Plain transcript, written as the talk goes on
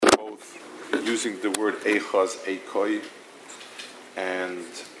using the word Eichaz, Eikoi, and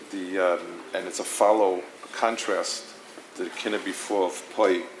it's a contrast to the kinna before of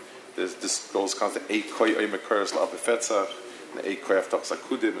Poi. This goes kind of Eikoi Oimakaris La'Abefetzach, and Eikoi Aftach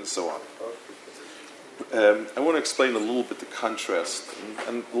Sakudim, and so on. I want to explain a little bit the contrast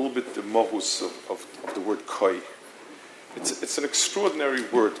and a little bit the mohus of the word koi. It's an extraordinary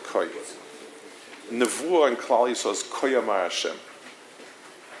word, koi. Nevuah in Klal Yisrael is koi amar Hashem.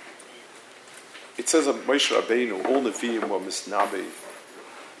 It says of Moshe Rabbeinu, all Nevi'im were misnabe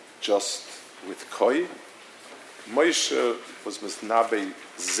just with koi. Moshe was misnabe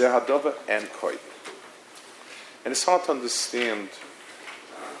zehadava and koi. And it's hard to understand.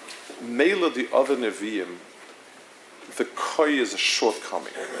 Mela the other Nevi'im, the koi is a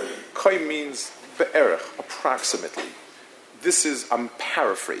shortcoming. Koi means be'erech, approximately. I'm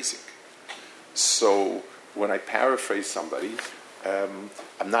paraphrasing. So when I paraphrase somebody,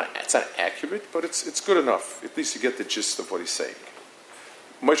 it's not accurate, but it's good enough. At least you get the gist of what he's saying.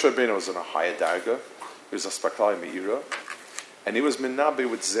 Moshe Rabbeinu was in a higher darga. He was a spaklai meira, and he was minabe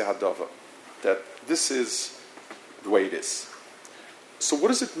with zehadava. That this is the way it is. So what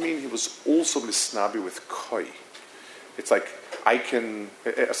does it mean he was also misnabi with koi? It's like,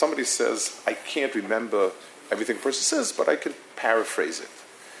 somebody says, I can't remember everything a person says, but I can paraphrase it.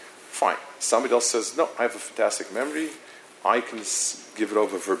 Fine. Somebody else says, no, I have a fantastic memory. I can give it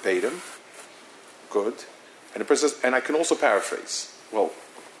over verbatim. Good. And the person says, and I can also paraphrase. Well,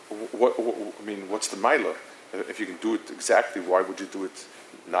 what's the milah? If you can do it exactly, why would you do it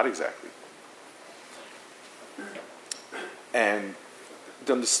not exactly? And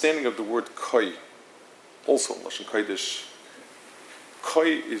the understanding of the word koi, also in Lashon Kodesh,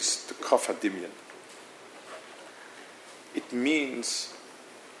 koi is the kaf hadimyan. It means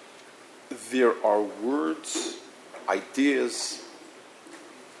there are words, ideas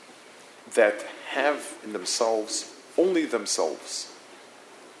that have in themselves only themselves.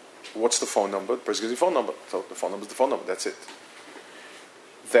 What's the phone number? The person gives you the phone number. So the phone number is the phone number. That's it.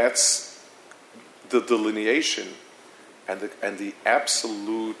 That's the delineation and the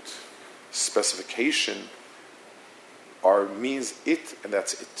absolute specification means it, and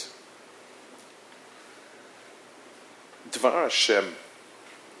that's it. Dvar Hashem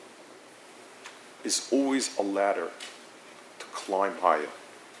is always a ladder to climb higher,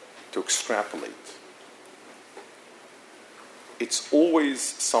 to extrapolate. It's always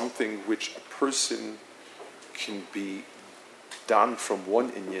something which a person can be done from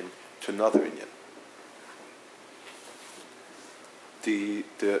one inyan to another inyan.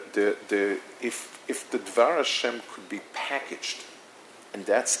 If the Dvar Hashem could be packaged, and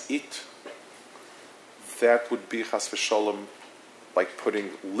that's it, that would be Chas v'Shalom like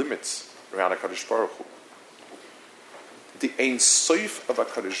putting limits around HaKadosh Baruch Hu. The Ein Sof of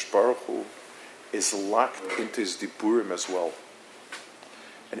HaKadosh Baruch Hu is locked into his Diburim as well.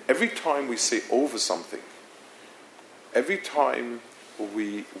 And every time we say over something, every time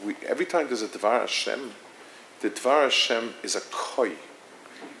there's a Dvar Hashem, the Dvar Hashem is a koi.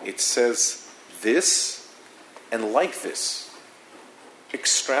 It says this and like this.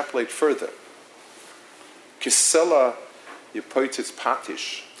 Extrapolate further. Kisela Yepoititz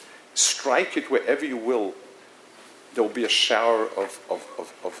Patish. Strike it wherever you will. There will be a shower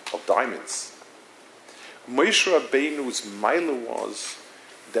of diamonds. Moshe Rabbeinu's milah was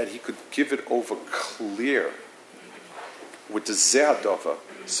that he could give it over clear with the ze'adava,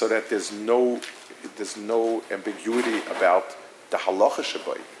 so that there's no ambiguity about the halacha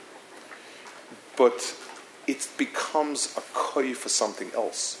shabai. But it becomes a koi for something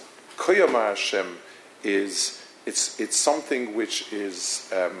else. Koi Amar Hashem is it's something which is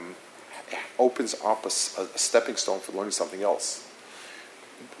opens up a stepping stone for learning something else.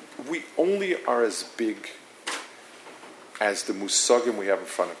 We only are as big as the musagim we have in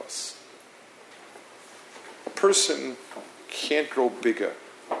front of us. A person can't grow bigger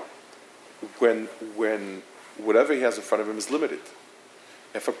when whatever he has in front of him is limited.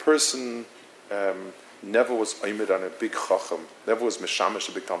 If a person never was oimid on a big chacham, never was meshamish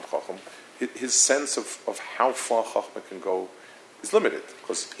a big tam chacham, his sense of how far chachma can go is limited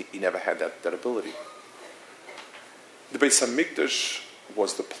because he never had that ability. The Beis Hamikdash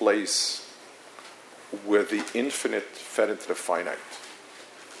was the place where the infinite fed into the finite.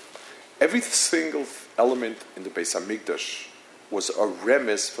 Every single element in the Beis Hamikdash was a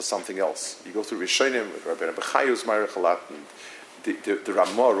remes for something else. You go through Rishonim with Rabbeinu Bechayu's Ma'areh Chalat, and the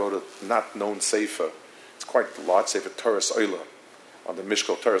Ramah wrote a not known sefer. It's quite a large sefer, Toras Oila, on the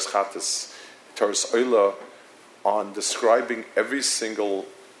Mishkal Toras Chattis, Toras Oila, on describing every single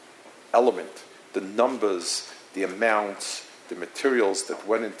element, the numbers, the amounts, the materials that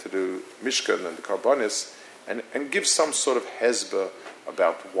went into the Mishkan and the Karbonis, and give some sort of hezbollah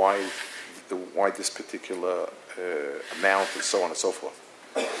about why this particular amount and so on and so forth.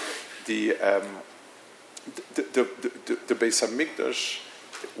 The Beis Hamikdash,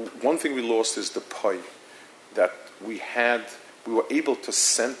 one thing we lost is the poi, that we were able to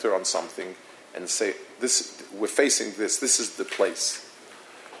center on something and say, we're facing this is the place.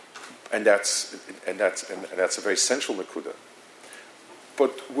 And that's a very central nakuda.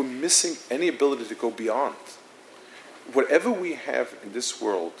 But we're missing any ability to go beyond. Whatever we have in this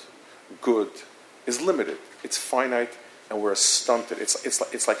world, good, is limited. It's finite, and we're stunted.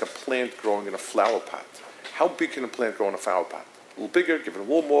 It's like a plant growing in a flower pot. How big can a plant grow in a flower pot? A little bigger, give it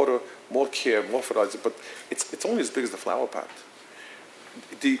more water, more care, more fertilizer, but it's only as big as the flower pot.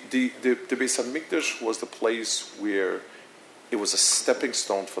 The Beis Hamikdash was the place where it was a stepping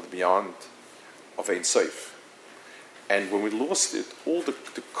stone for the beyond of Ein Sof. And when we lost it, all the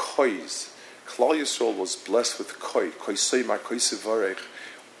kois, Klal Yisrael was blessed with koi seima, koi sevarech.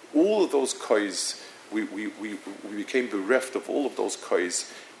 All of those kois, we became bereft of all of those kois,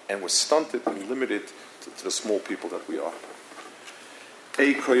 and were stunted and limited to the small people that we are.